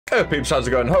Hey peeps, how's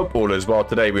it going? Hope all is well.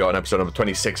 Today we are on episode number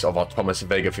 26 of our Thomas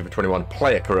Vega FIFA21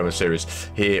 player career series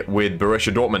here with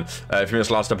Borussia Dortmund. If you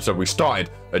missed last episode, we started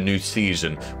a new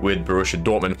season with Borussia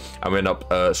Dortmund and we ended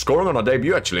up scoring on our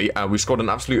debut actually, and we scored an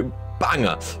absolute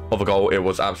banger of a goal. It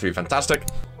was absolutely fantastic.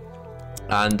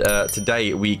 And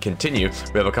today we continue.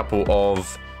 We have a couple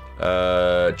of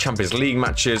Champions League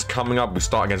matches coming up. We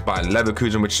start against Bayern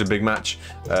Leverkusen, which is a big match.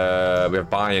 We have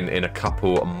Bayern in a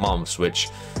couple of months, which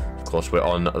of course we're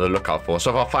on the lookout for.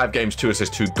 So far 5 games, 2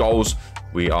 assists, 2 goals.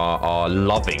 We are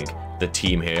loving the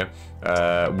team here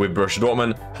with Borussia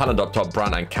Dortmund. Haaland up top,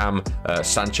 Brandt and Cam,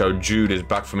 Sancho, Jude is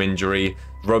back from injury,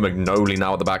 Romagnoli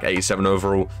now at the back, 87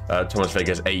 overall, Thomas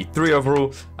Vega is 83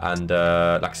 overall, and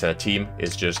like I said, the team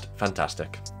is just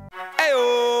fantastic.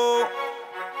 Ayo!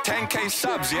 10k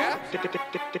subs, yeah?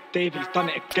 David's done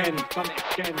it again,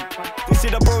 You see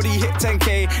the Brody hit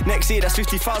 10k, next year that's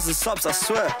 50,000 subs, I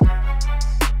swear.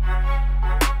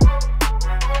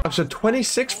 Episode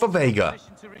 26 for Vega.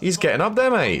 He's getting up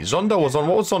there, mate. Zondo was on,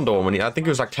 what was Zondo on when I think it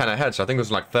was like 10 ahead, so I think it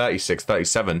was like 36,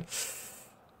 37.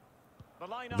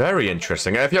 Very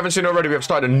interesting. If you haven't seen it already, we have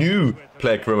started a new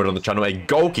player career on the channel, a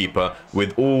goalkeeper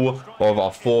with all of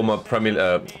our former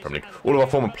Premier League, all of our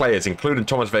former players, including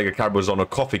Thomas Vega, Carabozano,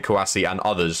 Kofi, Kouassi, and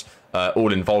others,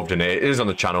 all involved in it. It is on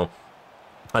the channel.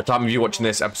 At the time of you watching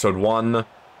this, episode 1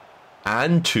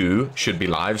 and 2 should be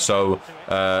live, so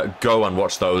go and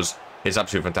watch those. It's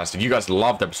absolutely fantastic. You guys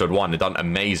loved episode 1. They've done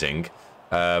amazing.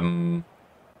 And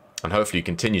hopefully you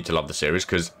continue to love the series,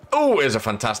 because, oh, it's a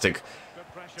fantastic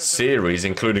series,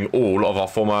 including all of our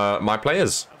former my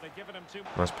players.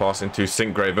 Nice pass into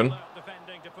Sinkgraven.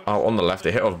 Oh, on the left,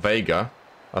 a hit of Vega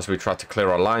as we tried to clear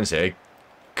our lines here.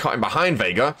 Cutting behind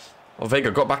Vega. Oh,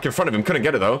 Vega got back in front of him. Couldn't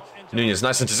get it, though. Nunez,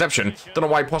 nice interception. Don't know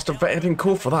why he passed a Vega. Didn't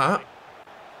call for that.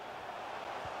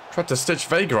 Tried to stitch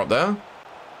Vega up there.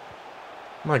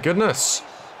 My goodness.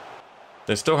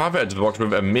 They still have it edge of the box with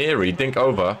Amiri. Dink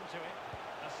over.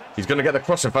 He's going to get the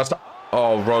crossing first.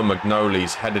 Oh,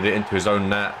 Romagnoli's headed it into his own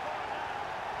net.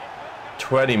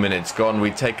 20 minutes gone.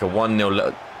 We take a 1-0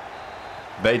 lead.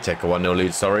 They take a 1-0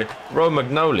 lead, sorry.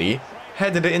 Romagnoli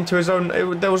headed it into his own...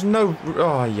 there was no...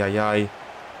 Oh, yeah.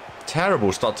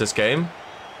 Terrible start to this game.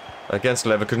 Against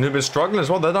Leverkusen, who've been struggling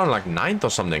as well. They're down like 9th or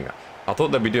something. I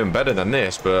thought they'd be doing better than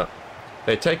this, but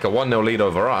they take a 1-0 lead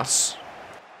over us.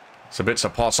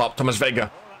 Sabitzer pass up. Thomas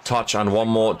Vega. Touch and one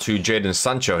more to Jadon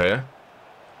Sancho here.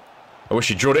 I wish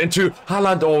he drilled it into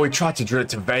Haaland. Oh, he tried to drill it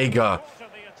to Vega.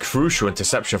 Crucial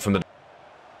interception from the...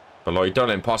 Below, you don't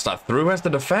let him pass that through. Where's the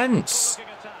defense?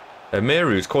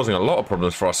 Emiru is causing a lot of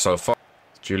problems for us so far.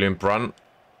 Julian Brandt.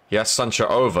 He has Sancho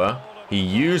over. He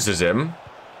uses him.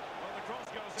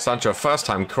 Sancho first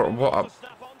time... What up?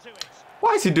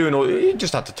 Why is he doing all... He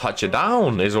just had to touch it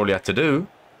down is all he had to do.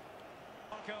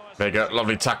 Vega,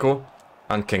 lovely tackle.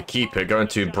 And can keep it. Going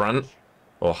to Brandt.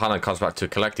 Or Haaland comes back to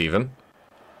collect even.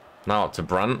 Now up to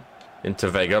Brandt. Into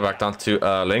Vega. Back down to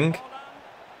Erling.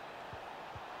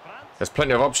 There's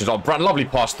plenty of options. Oh, Brandt, lovely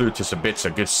pass through to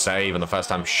Sabitzer. Good save on the first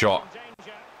time shot.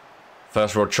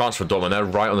 First real chance for Dortmund there.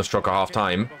 Right on the stroke of half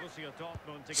time.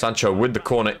 Sancho with the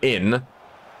corner in.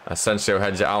 Asensio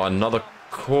heads it out. Another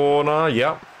corner.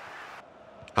 Yep.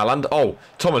 Haaland. Oh,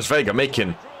 Thomas Vega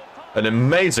making an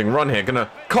amazing run here. Gonna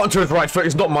cut onto his right foot.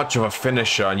 He's not much of a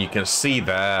finisher, and you can see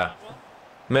there.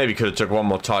 Maybe could have took one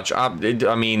more touch. I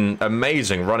mean,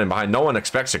 amazing running behind. No one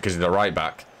expects it because he's the right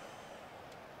back.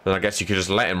 Then I guess you could just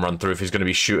let him run through if he's going to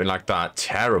be shooting like that.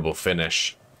 Terrible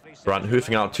finish. Brandt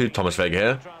hoofing out to Thomas Vega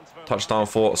here. Touchdown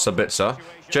for Sabitzer.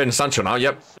 Jadon Sancho now.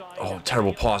 Yep. Oh,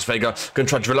 terrible pass. Vega going to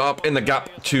try to drill it up in the gap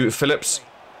to Phillips.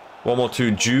 One more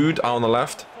to Jude out on the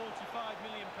left,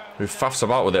 who faffs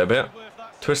about with it a bit.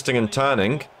 Twisting and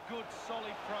turning.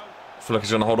 I feel like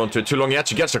he's going to hold on to it too long. He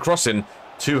actually gets a cross in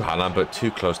to Haaland, but too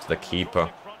close to the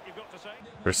keeper.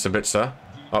 Here's Sabitzer.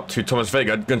 Up to Thomas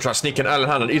Vega. Going to try to sneak in Erling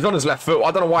Haaland. He's on his left foot.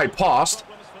 I don't know why he passed.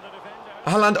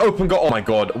 Haaland open goal. Oh my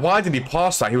god. Why did he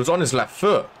pass that? He was on his left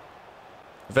foot.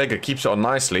 Vega keeps it on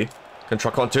nicely. Can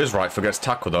track onto his right foot. Gets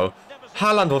tackled though.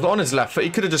 Haaland was on his left foot. He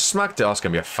could have just smacked it. That's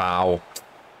going to be a foul.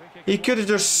 He could have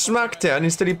just smacked it and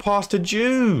instead he passed to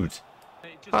Jude.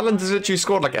 Haaland has literally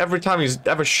scored like every time he's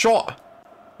ever shot.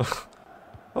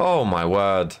 Oh my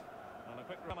word.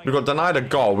 We got denied a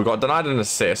goal. We got denied an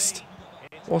assist.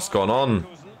 What's going on?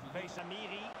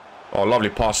 Oh, lovely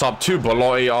pass up to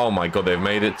Belotti. Oh my god, they've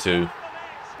made it to...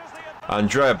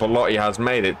 Andrea Belotti has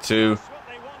made it to...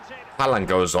 Haaland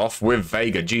goes off with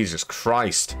Vega. Jesus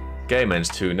Christ. Game ends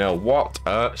 2-0. What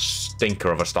a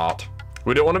stinker of a start.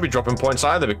 We don't want to be dropping points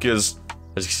either because,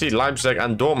 as you see, Leipzig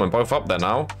and Dortmund both up there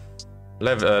now.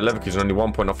 Leverkusen only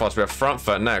 1 point off us. We have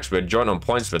Frankfurt next. We're joint on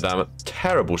points with them.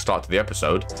 Terrible start to the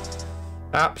episode.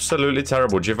 Absolutely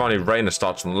terrible. Giovanni Reina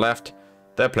starts on the left.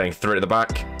 They're playing 3 at the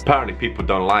back. Apparently people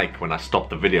don't like when I stop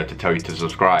the video to tell you to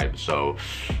subscribe. So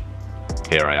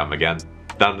here I am again.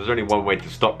 Now there's only one way to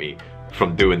stop me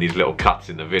from doing these little cuts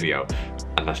in the video.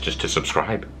 And that's just to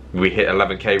subscribe. We hit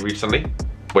 11k recently.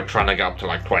 We're trying to get up to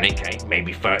like 20k,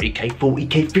 maybe 30k,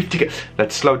 40k, 50k.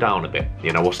 Let's slow down a bit.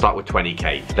 You know, we'll start with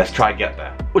 20k. Let's try and get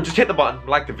there. Well, just hit the button,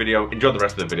 like the video, enjoy the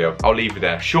rest of the video. I'll leave you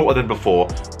there, shorter than before.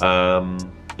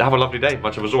 Have a lovely day,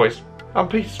 much of as always. And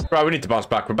peace. Right, we need to bounce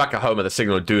back. We're back at home at the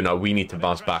Signal Iduna. We need to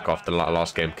bounce back after the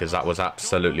last game because that was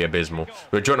absolutely abysmal.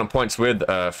 We're joint on points with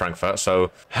Frankfurt, so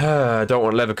don't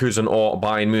want Leverkusen or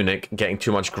Bayern Munich getting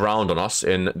too much ground on us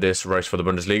in this race for the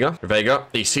Bundesliga. Vega,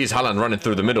 he sees Haaland running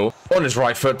through the middle. On his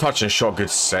right foot, touching shot, good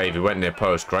save. He went near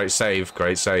post. Great save,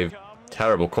 great save.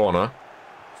 Terrible corner.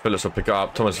 Phillips will pick it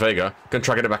up. Thomas Vega can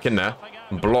try to get it back in there.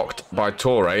 Blocked by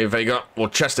Torre. Vega will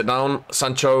chest it down.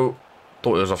 Sancho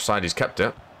thought it was offside. He's kept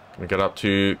it. We get up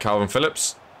to Calvin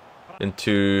Phillips.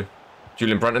 Into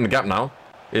Julian Brandt in the gap now.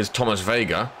 Is Thomas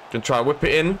Vega. Can try to whip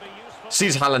it in.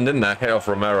 Sees Haaland in there. Hit off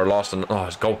Romero last. And oh,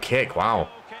 his goal kick. Wow.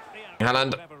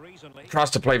 Haaland tries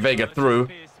to play Vega through.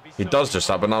 He does just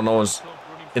that, but now no one's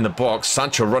in the box.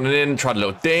 Sancho running in. Tried a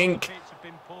little dink.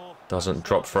 Doesn't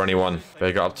drop for anyone.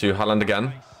 Vega up to Haaland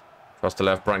again. Across the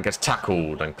left. Brandt gets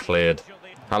tackled and cleared.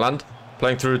 Haaland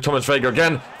playing through Thomas Vega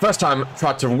again. First time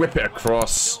tried to whip it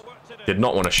across. Did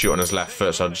not want to shoot on his left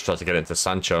foot, so I just tried to get into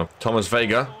Sancho. Thomas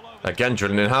Vega, again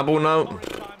drilling in handball now.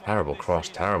 Terrible cross,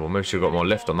 terrible. Maybe should have got more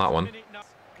lift on that one.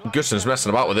 Gussen's messing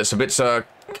about with it. Sabitzer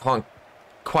can't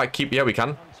quite keep... Yeah, we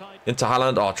can. Into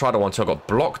Haaland. Oh, I tried one two. Got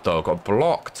blocked, though. Got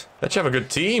blocked. They actually have a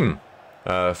good team,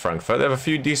 Frankfurt. They have a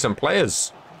few decent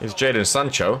players. It's Jadon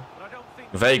Sancho.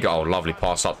 Vega. Oh, lovely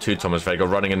pass up to Thomas Vega,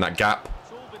 running in that gap.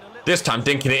 This time,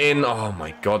 dinking it in. Oh,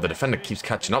 my God. The defender keeps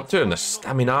catching up to him. The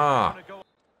stamina.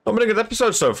 Not been a good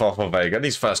episode so far for Vega.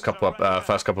 These first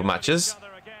couple matches,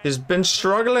 he's been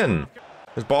struggling.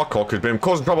 His Barcock has been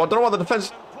causing trouble. I don't know why the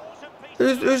defense.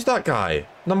 Who's that guy?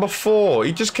 Number 4.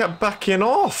 He just kept backing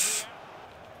off.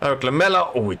 Eric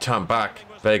Lamela. Oh, he turned back.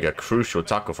 Vega, crucial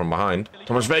tackle from behind.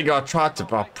 Thomas Vega tried to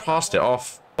pass it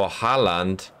off for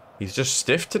Haaland. He's just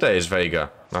stiff today, is Vega.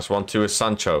 That's 1-2 with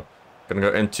Sancho. Gonna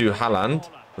go into Haaland.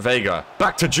 Vega.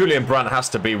 Back to Julian Brandt. Has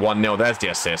to be 1-0. There's the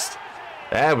assist.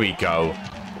 There we go.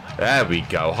 There we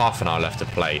go. Half an hour left to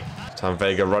play. Time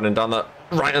Vega running down the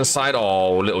right-hand side.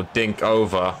 Oh, little dink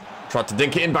over. Tried to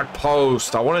dink it in back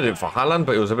post. I wanted it for Haaland,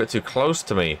 but it was a bit too close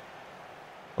to me.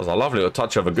 That was a lovely little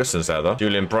touch over Gussen's there, though.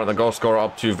 Julian Brandt, the goal scorer,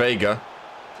 up to Vega.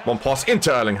 One pass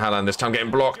into Erling Haaland. This time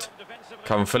getting blocked.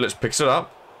 Calvin Phillips picks it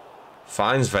up.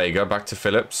 Finds Vega. Back to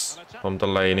Phillips. From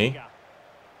Delaney.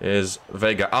 Is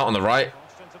Vega out on the right.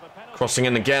 Crossing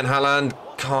in again. Haaland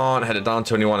can't head it down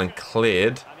to anyone and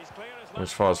cleared.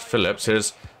 As far as Phillips,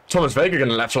 here's Thomas Vega going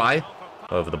to let fly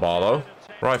over the bar, though.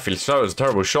 Rightfully so. It was a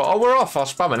terrible shot. Oh, we're off. Our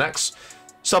spammer next.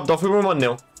 Subbed off. We won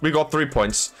 1-0. We got 3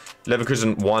 points.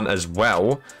 Leverkusen won as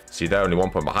well. See, they're only 1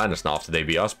 point behind us now after they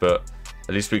beat us, but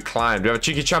at least we climbed. We have a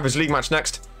cheeky Champions League match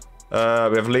next. We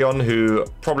have Lyon, who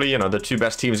probably, you know, the 2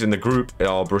 best teams in the group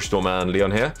are Borussia Dortmund and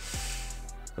Lyon here.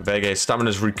 Vega's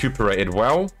stamina's recuperated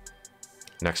well.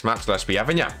 Next match, let's be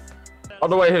Avignon. On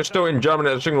the way here, still in Germany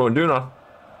at the Signal Iduna.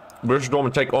 Borussia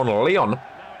Dortmund take on Lyon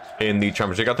in the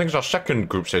Champions League. I think it's our second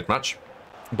group stage match.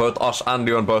 Both us and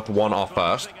Lyon both won our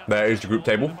first. There is the group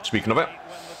table. Speaking of it,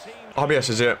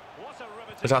 RBS,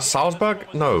 is that Salzburg?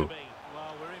 No.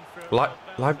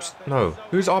 Leipzig? No.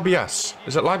 Who's RBS?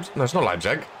 Is it Leipzig? No, it's not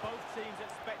Leipzig.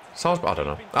 Salzburg? I don't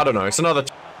know. I don't know. It's another.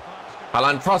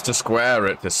 Haaland tries to square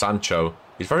it to Sancho.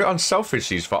 He's very unselfish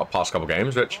these past couple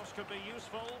games, which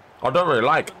I don't really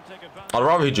like. I'd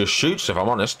rather he just shoots, if I'm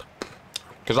honest.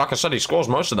 Because like I said, he scores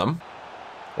most of them.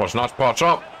 Well, it's a nice pass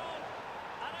up.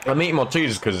 I'm eating more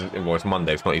cheese because well, it's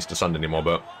Monday. It's not Easter Sunday anymore,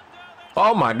 but...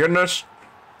 Oh my goodness.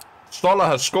 Stoller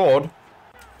has scored.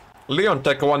 Lyon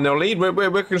take a 1-0 lead.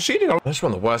 We're conceding. This is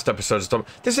one of the worst episodes.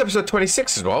 This is episode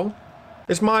 26 as well.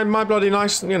 It's my bloody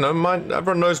nice, you know,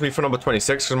 everyone knows me for number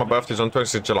 26 because my birthday's on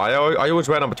 26th July. I always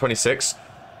wear number 26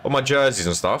 on my jerseys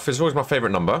and stuff. It's always my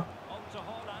favourite number.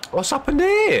 What's happened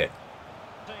here?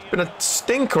 It's been a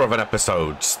stinker of an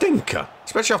episode. Stinker.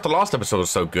 Especially after last episode was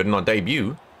so good in our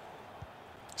debut.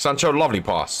 Sancho, lovely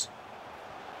pass.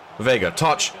 Vega,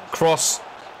 touch, cross.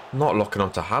 Not locking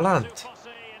onto Haaland.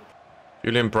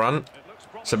 Julian Brandt.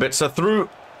 Sabitzer through.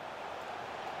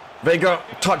 Vega,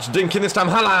 touch, dinking this time.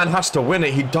 Haaland has to win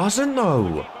it. He doesn't,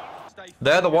 though.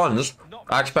 They're the ones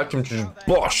I expect him to just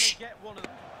bosh.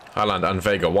 Haaland and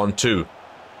Vega, 1-2.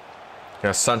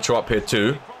 Yeah, Sancho up here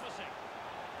too.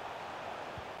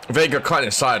 Vega cut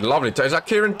inside. Lovely. Is that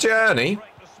Kieran Tierney?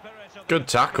 Good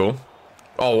tackle.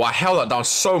 Oh, I held that down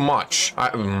so much.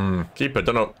 Keeper,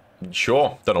 don't know.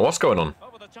 Sure, don't know what's going on.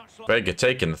 Vega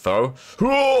taking the throw.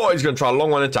 Oh, he's going to try a long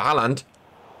one into Haaland,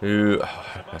 who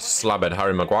slabbed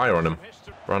Harry Maguire on him.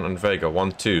 Brandt and Vega,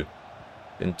 1-2.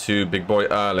 Into big boy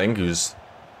Erling, who's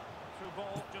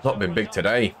not been big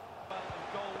today.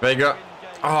 Vega.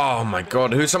 Oh my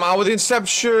god, who's somehow with the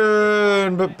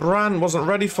inception? But Brandt wasn't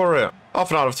ready for it.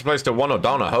 Half an hour left to play, still 1-0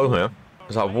 down at home here.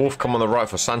 Does that Wolf come on the right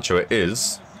for Sancho? It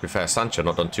is. To be fair, Sancho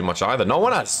not done too much either. No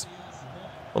one has.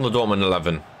 On the Dortmund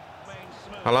 11.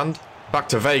 Haaland. Back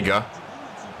to Vega.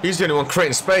 He's the only one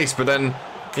creating space, but then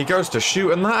he goes to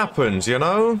shoot and that happens, you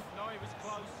know?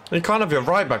 You can't have your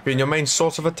right back being your main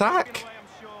source of attack.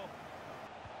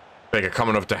 Vega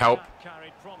coming over to help.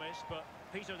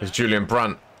 There's Julian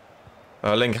Brandt.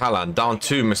 Link Haaland down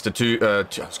to Mr. I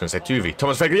was going to say 2v.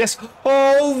 Thomas Vega, yes.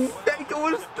 Oh, Vega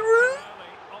was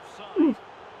through.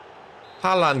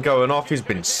 Haaland going off. He's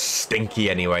been stinky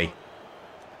anyway.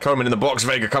 Coleman in the box.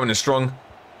 Vega coming in strong.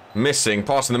 Missing.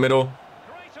 Pass in the middle.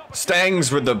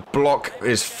 Stengs with the block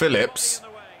is Phillips.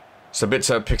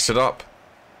 Sabitzer picks it up.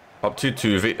 Up to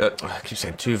 2v. I keep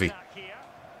saying 2v.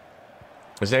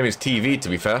 His name is TV, to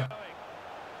be fair.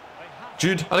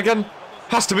 Jude, and again,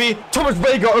 has to be Thomas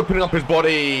Vega opening up his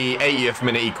body. 80th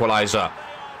minute equaliser.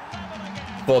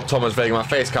 For Thomas Vega, my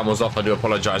face cam was off. I do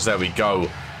apologise. There we go.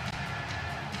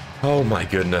 Oh my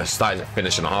goodness. That is a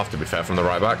finish and a half, to be fair, from the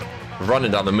right back.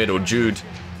 Running down the middle, Jude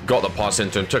got the pass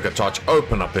into him, took a touch,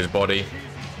 opened up his body.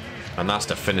 And that's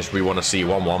the finish we want to see,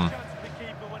 1-1.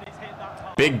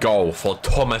 Big goal for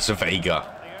Thomas Vega.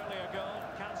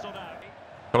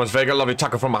 Thomas Vega, lovely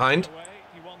tackle from behind.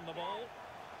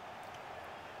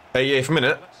 88th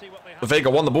minute. Vega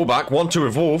won the ball back. 1-2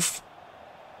 with Wolf.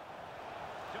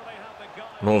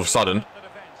 And all of a sudden,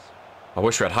 I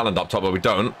wish we had Haaland up top, but we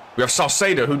don't. We have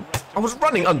Salcedo, who... I was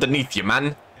running underneath you,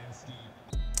 man.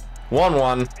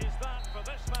 1-1.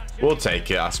 We'll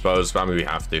take it, I suppose. I mean, we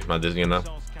have to. You know.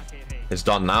 It's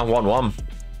done now. 1-1.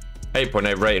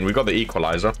 8.8 rating. We got the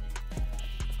equaliser.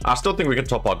 I still think we can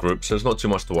top our group, so there's not too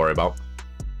much to worry about.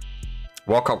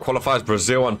 World Cup qualifiers,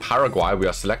 Brazil and Paraguay. We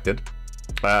are selected.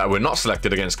 We're not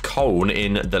selected against Cone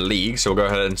in the league, so we'll go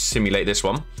ahead and simulate this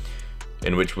one,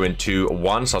 in which we win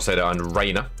 2-1. Salcedo and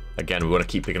Reina. Again, we want to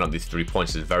keep picking up these 3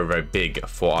 points. It's very, very big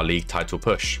for our league title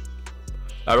push.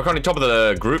 We're currently top of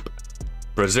the group.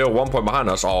 Brazil 1 point behind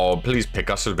us. Oh, please pick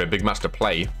us. It'll be a big match to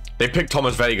play. They picked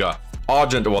Thomas Vega.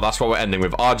 Well, that's what we're ending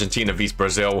with. Argentina vs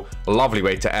Brazil. Lovely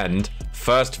way to end.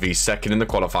 First v second in the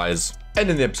qualifiers.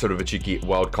 Ending the episode of a cheeky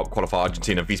World Cup qualifier.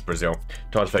 Argentina vs Brazil.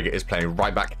 Thomas Vega is playing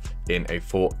right back in a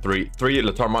 4-3-3.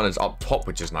 Lautaro Martinez up top,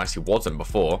 which is nice. He wasn't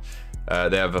before.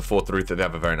 They have a 4-3-3. They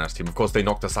have a very nice team. Of course, they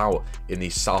knocked us out in the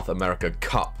South America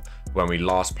Cup when we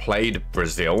last played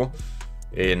Brazil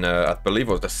in, I believe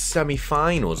it was the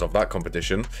semi-finals of that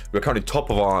competition. We're currently top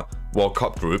of our World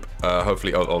Cup group.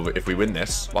 Hopefully, if we win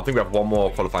this, well, I think we have one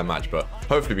more qualifying match, but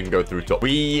hopefully we can go through top.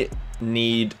 We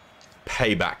need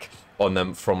payback on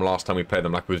them from last time we played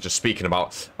them, like we were just speaking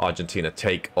about. Argentina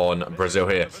take on Brazil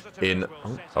here in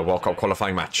a World Cup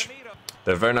qualifying match.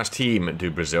 They're a very nice team, do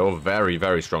Brazil. Very,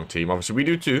 very strong team. Obviously, we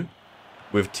do too,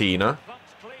 with Tina,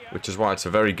 which is why it's a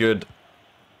very good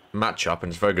matchup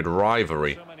and it's a very good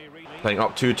rivalry. Playing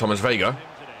up to Thomas Vega.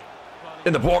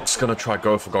 In the box, gonna try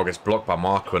go for goal. Gets blocked by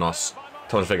Marquinhos.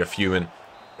 Thomas Vega fuming.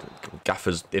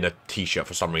 Gaffer's in a t-shirt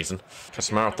for some reason.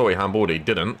 Casemiro thought he handballed it, he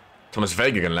didn't. Thomas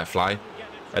Vega gonna let fly.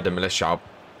 Eder Milicia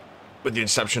with the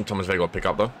interception. Thomas Vega will pick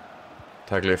up though.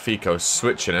 Tagliafico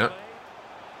switching it.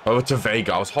 Over to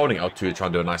Vega. I was holding it out to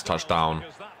trying to do a nice touchdown.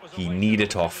 He kneed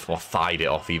it off, or thied it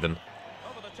off even.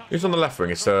 Who's on the left wing?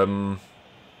 It's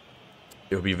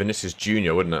it would be Vinicius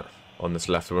Jr., wouldn't it? On this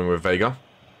left wing with Vega.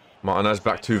 Martinez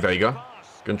back to Vega.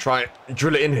 Gonna try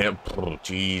drill it in here. Oh,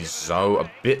 jeez, so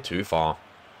a bit too far.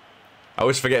 I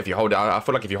always forget if you hold it. I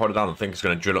feel like if you hold it down, I think it's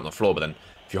gonna drill it on the floor, but then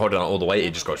if you hold it down all the way,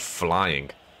 it just goes flying.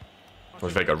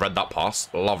 Vega read that pass.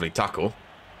 Lovely tackle.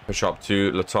 Push up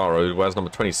to Lautaro. Where's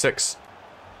number 26?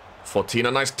 14,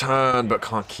 a nice turn, but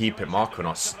can't keep it.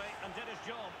 Marquinhos.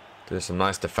 Doing some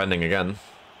nice defending again.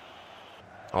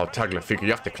 Oh, Tagliafico, you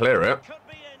have to clear it.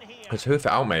 Let's hoof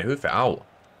it out, mate. Hoof it out.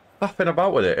 Faffing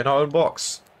about with it in our own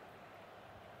box.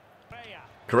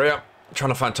 Correa trying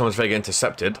to find Thomas Vega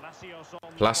intercepted.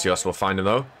 Palacios will find him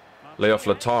though. Lay off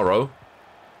Lautaro.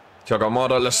 Thiago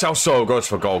Almada. Lo Celso goes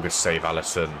for goal. Good save,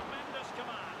 Alisson.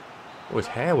 Oh, his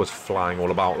hair was flying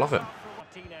all about. Love it.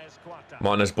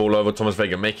 Martinez ball over. Thomas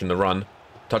Vega making the run.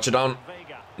 Touch it down.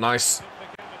 Nice.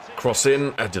 Cross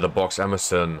in. Edge of the box.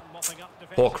 Emerson.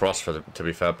 Poor cross, to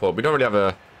be fair. Poor. We don't really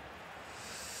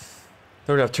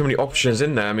have too many options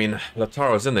in there. I mean,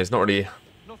 Lautaro's in there. He's not really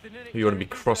who you want to be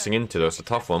crossing into, though. It's a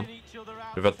tough one.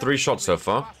 We've had 3 shots so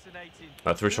far.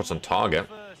 3 shots on target,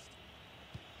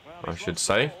 I should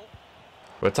say.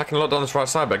 We're attacking a lot down this right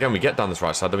side, but again, we get down this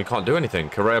right side, then we can't do anything.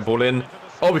 Correa ball in.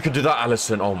 Oh, we could do that,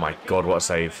 Alisson. Oh my god, what a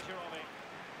save.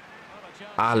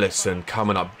 Alisson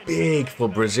coming up big for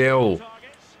Brazil.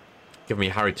 Give me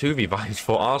Harry 2v vibes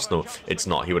for Arsenal. It's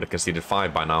not. He would have conceded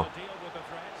 5 by now.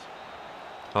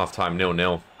 Half time,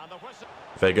 0-0.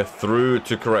 Vega through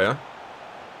to Correa.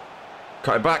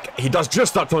 Cut it back. He does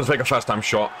just that Thomas Vega first time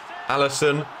shot.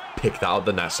 Alisson, pick that out of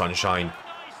the net, sunshine.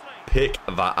 Pick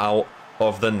that out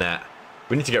of the net.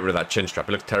 We need to get rid of that chin strap.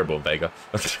 It looks terrible in Vega.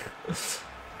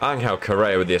 Angel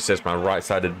Correa with the assist, my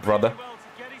right-sided brother.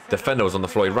 Defender was on the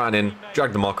floor. He ran in,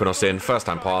 dragged the Marquinhos in. First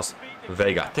time pass.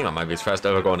 Vega, I think that might be his first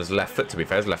ever goal on his left foot, to be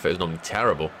fair. His left foot is normally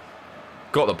terrible.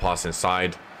 Got the pass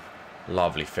inside.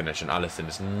 Lovely finish, and Alisson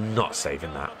is not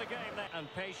saving that.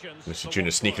 Mr.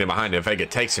 Junior sneaking in behind him. Vega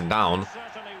takes him down.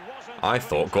 I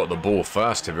thought got the ball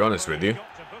first, to be honest with you.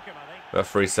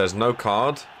 Referee says no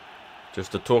card.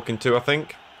 Just a talking to, I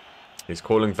think. He's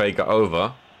calling Vega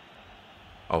over.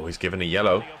 Oh, he's given a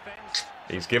yellow.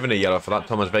 He's given a yellow for that.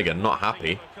 Thomas Vega not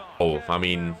happy. Oh, I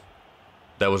mean,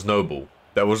 there was no ball.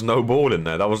 There was no ball in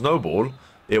there. There was no ball.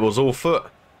 It was all foot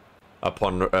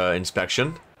upon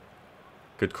inspection.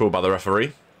 Good call by the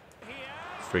referee.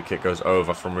 Free kick goes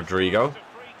over from Rodrigo.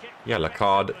 Yellow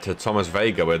card to Thomas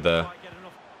Vega with the...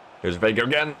 Here's Vega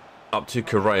again. Up to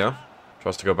Correa.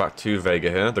 Tries to go back to Vega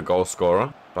here, the goal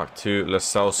scorer. Back to Lo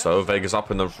Celso. Vega's up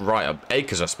in the right.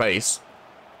 Acres of space.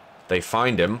 They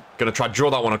find him. Gonna try to draw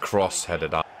that one across.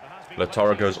 Headed up.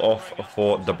 Lautaro goes off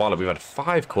for Dybala. We've had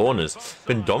 5 corners.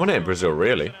 Been dominating Brazil,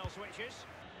 really.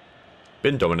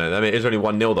 Been dominating them. It is only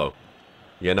 1-0 though.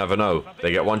 You never know.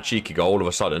 They get one cheeky goal, all of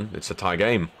a sudden, it's a tie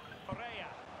game.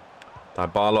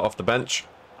 Dybala off the bench.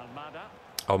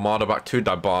 Almada back to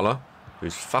Dybala,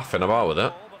 who's faffing about with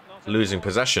it. Losing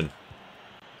possession.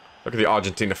 Look at the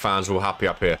Argentina fans all happy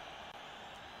up here.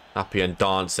 Happy and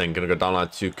dancing. Gonna go down line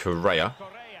to Correa.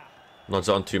 Nods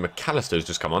on to McAllister, who's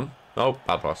just come on. Oh,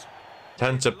 bad pass.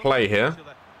 10 to play here.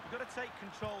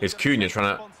 Here's Cunha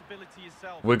trying to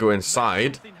wiggle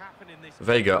inside.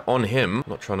 Vega on him.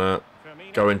 Not trying to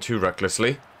go in too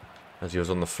recklessly as he was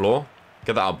on the floor.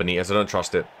 Get that out, Benitez. I don't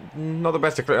trust it. Not the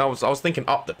best. I was thinking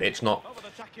up the pitch, not.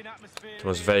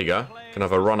 Thomas Vega can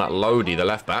have a run at Lodi, the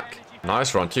left back.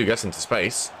 Nice run too. Gets into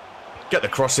space. Get the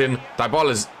cross in.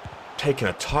 Dybala's taking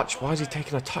a touch. Why is he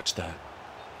taking a touch there?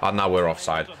 Ah, now we're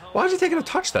offside. Why is he taking a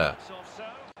touch there?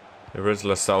 Here is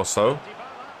Lo Celso.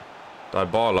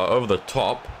 Dybala over the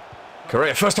top.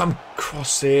 Correa, first time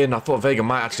cross in. I thought Vega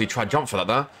might actually try jump for that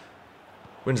there.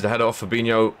 Wins the header off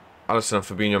Fabinho. Alisson and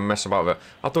Fabinho messing about with it.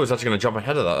 I thought he was actually going to jump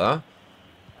ahead of that there.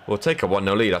 We'll take a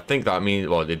 1-0 lead. I think that means,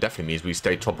 well, it definitely means we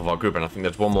stay top of our group. And I think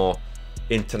there's one more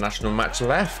international match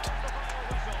left.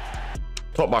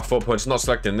 Top by 4 points. Not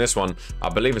selected in this one. I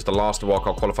believe it's the last World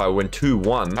Cup qualifier win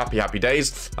 2-1. Happy, happy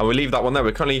days. And we leave that one there.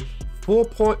 We're currently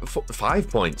 5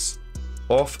 points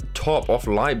off top of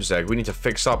Leipzig. We need to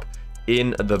fix up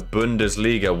in the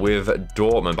Bundesliga with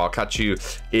Dortmund. But I'll catch you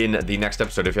in the next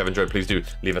episode. If you have enjoyed, please do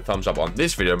leave a thumbs up on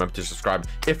this video. Remember to subscribe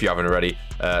if you haven't already.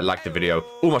 Like the video.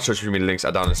 All my social media links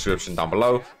are down in the description down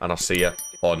below. And I'll see you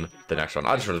on the next one.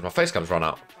 I just realized my face cam's run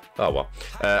out. Oh well.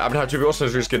 I've been happy to be also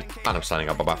RegentsKid, and I'm signing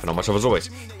up. Bye bye for now. Much love as always.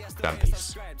 Damn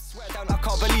peace. I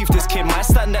can't believe this kid might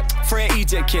stand up for an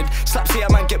EJ kid. Slaps here,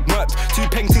 man, get murked. 2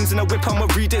 paintings in a whip, I'm a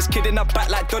RegentsKid in the back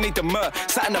like Donny Demur.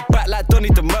 Sat in the back like Donny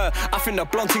Demur. I think the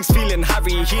blonde thing's feeling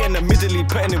Harry. He in the middle, he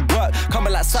putting in work.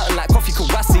 Coming like something like Coffee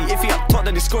Kawasi. If he up top,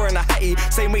 then he's scoring a hattie.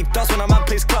 Same way he does when a man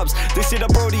plays clubs. This year the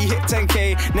Brody hit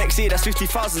 10k. Next year, that's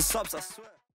 50,000 subs, I swear.